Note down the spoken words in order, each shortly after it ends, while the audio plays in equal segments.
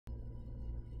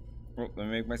Oh, let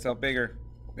me make myself bigger.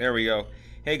 There we go.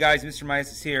 Hey guys, Mr.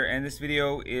 Midas is here, and this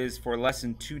video is for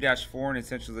lesson 2-4 in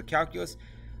Essentials of Calculus.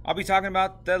 I'll be talking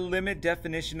about the limit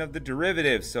definition of the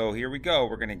derivative. So here we go.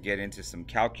 We're going to get into some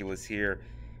calculus here.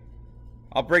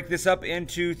 I'll break this up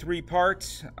into 3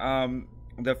 parts.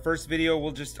 The first video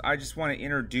I just want to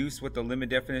introduce what the limit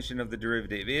definition of the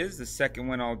derivative is. The second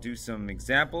one I'll do some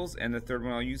examples, and the third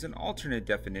one I'll use an alternate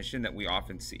definition that we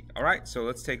often see. All right, so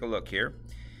let's take a look here.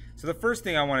 So the first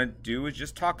thing I want to do is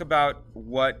just talk about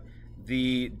what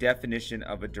the definition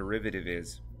of a derivative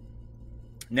is.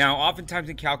 Now, oftentimes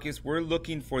in calculus, we're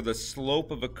looking for the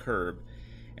slope of a curve,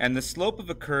 and the slope of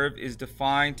a curve is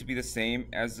defined to be the same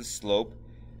as the slope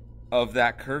of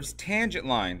that curve's tangent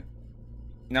line.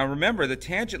 Now remember, the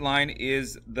tangent line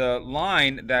is the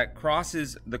line that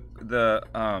crosses the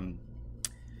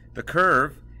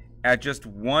curve at just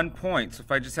one point. So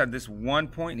if I just had this one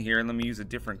point here, and let me use a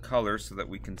different color so that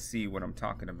we can see what I'm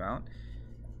talking about.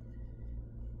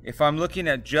 If I'm looking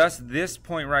at just this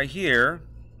point right here,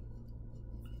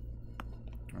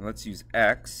 let's use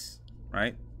X,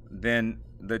 right? Then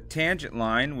the tangent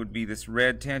line would be this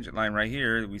red tangent line right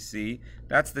here that we see.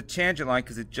 That's the tangent line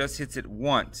because it just hits it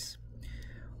once.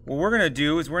 What we're going to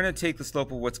do is we're going to take the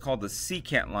slope of what's called the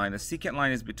secant line. The secant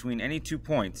line is between any 2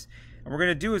 points. And what we're going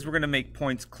to do is we're going to make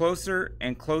points closer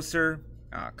and closer.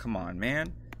 Come on,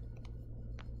 man.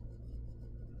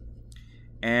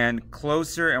 And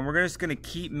closer, and we're just going to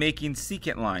keep making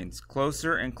secant lines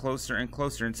closer and closer and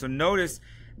closer. And so notice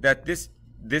that this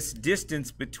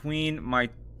distance between my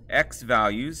x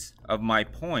values of my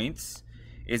points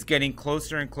is getting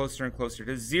closer and closer and closer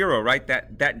to 0, right?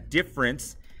 That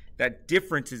difference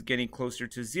is getting closer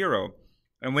to 0.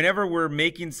 And whenever we're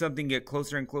making something get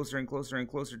closer and closer and closer and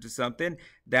closer to something,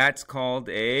 that's called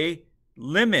a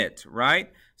limit,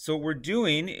 right? So what we're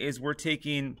doing is we're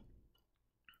taking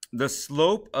the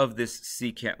slope of this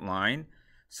secant line.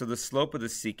 So the slope of the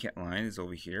secant line is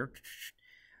over here.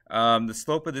 The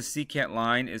slope of the secant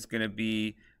line is going to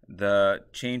be the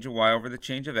change of y over the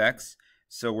change of x.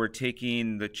 So we're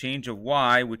taking the change of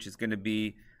y, which is going to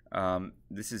be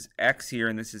this is x here,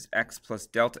 and this is x plus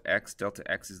delta x. Delta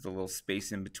x is the little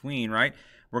space in between, right?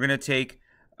 We're going to take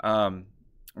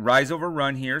rise over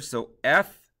run here. So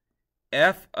f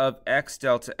of x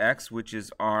delta x, which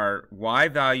is our y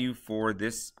value for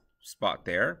this spot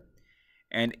there,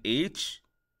 and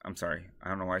I'm sorry, I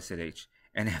don't know why I said h,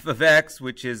 and f of x,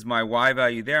 which is my y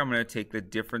value there. I'm going to take the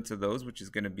difference of those, which is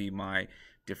going to be my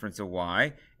difference of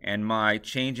y, and my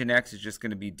change in x is just going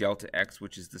to be delta x,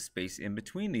 which is the space in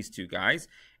between these two guys,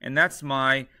 and that's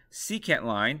my secant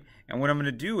line. And what I'm going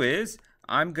to do is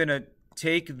I'm going to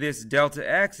take this delta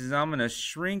x and I'm going to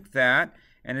shrink that,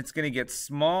 and it's going to get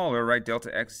smaller, right?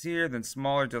 Delta x here, then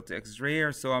smaller, delta x is right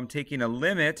here. So I'm taking a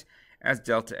limit as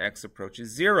delta x approaches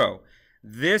 0.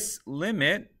 This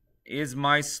limit is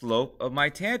my slope of my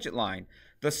tangent line.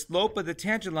 The slope of the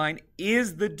tangent line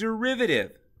is the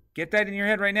derivative. Get that in your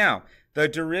head right now. The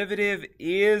derivative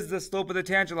is the slope of the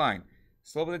tangent line.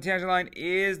 Slope of the tangent line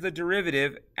is the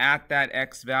derivative at that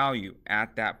x value,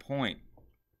 at that point.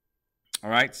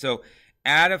 All right, so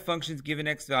at a function's given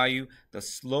x value, the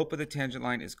slope of the tangent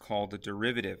line is called the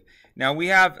derivative. Now we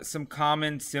have some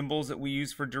common symbols that we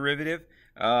use for derivative.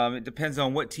 It depends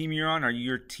on what team you're on. Are you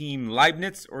your team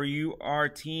Leibniz or you are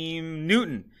team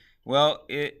Newton? Well,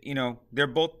 they're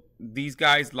both, these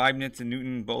guys, Leibniz and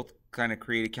Newton, both kind of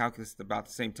created calculus at about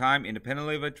the same time,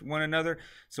 independently of one another.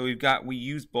 So we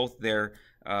use both their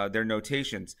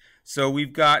notations. So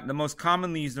we've got the most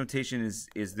commonly used notation is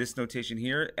this notation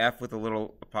here, f with a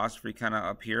little apostrophe kind of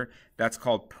up here. That's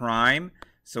called prime.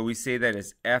 So we say that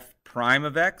as f prime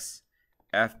of x,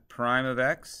 f prime of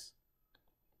x.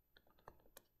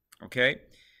 Okay.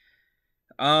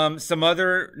 Some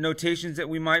other notations that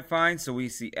we might find. So we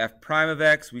see f prime of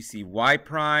x, we see y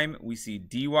prime, we see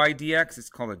dy dx. It's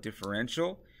called a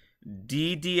differential.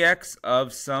 D dx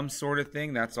of some sort of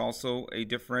thing, that's also a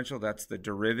differential. That's the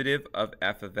derivative of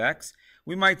f of x.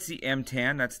 We might see m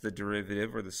tan, that's the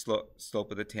derivative or the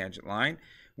slope of the tangent line.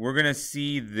 We're going to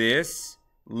see this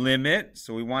limit.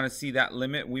 So we want to see that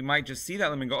limit. We might just see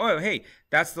that limit and go, oh, hey,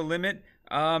 that's the limit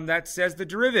that says the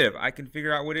derivative. I can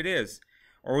figure out what it is.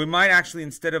 Or we might actually,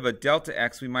 instead of a delta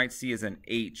x, we might see as an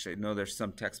h. I know there's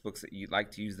some textbooks that you'd like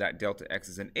to use that delta x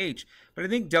as an h, but I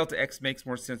think delta x makes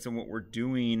more sense than what we're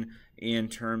doing in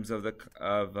terms of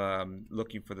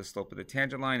looking for the slope of the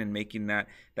tangent line and making that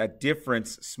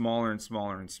difference smaller and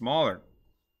smaller and smaller.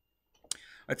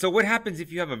 And so what happens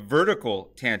if you have a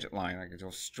vertical tangent line, like it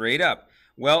goes straight up?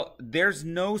 Well, there's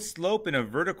no slope in a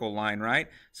vertical line, right?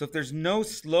 So if there's no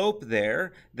slope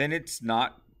there, then it's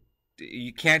not,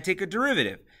 you can't take a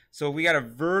derivative. So if we got a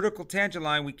vertical tangent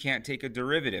line, we can't take a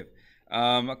derivative.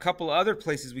 A couple other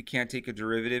places we can't take a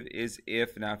derivative is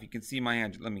if, now if you can see my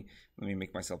hand, let me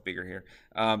make myself bigger here.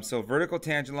 So vertical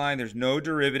tangent line, there's no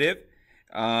derivative.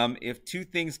 If two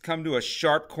things come to a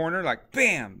sharp corner, like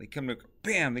bam, they come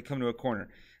to a corner,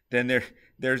 then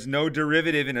there's no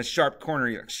derivative in a sharp corner.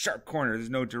 You're like, sharp corner, there's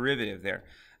no derivative there.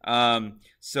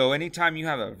 So anytime you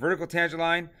have a vertical tangent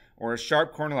line or a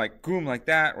sharp corner like boom, like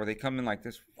that, or they come in like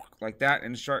this, like that,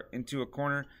 and sharp into a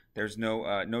corner, there's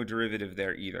no derivative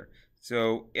there either.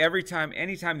 So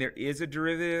anytime there is a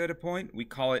derivative at a point, we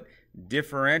call it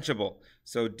differentiable.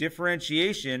 So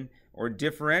differentiation or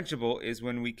differentiable is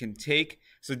when we can take,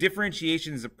 so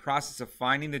differentiation is a process of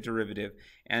finding the derivative,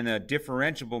 and a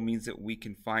differentiable means that we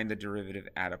can find the derivative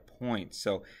at a point.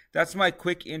 So that's my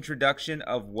quick introduction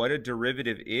of what a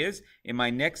derivative is. In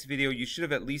my next video, you should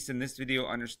have at least in this video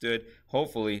understood,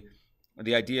 hopefully,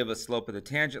 the idea of a slope of the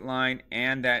tangent line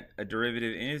and that a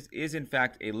derivative is in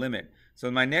fact a limit. So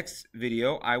in my next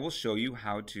video, I will show you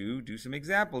how to do some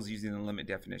examples using the limit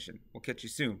definition. We'll catch you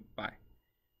soon. Bye.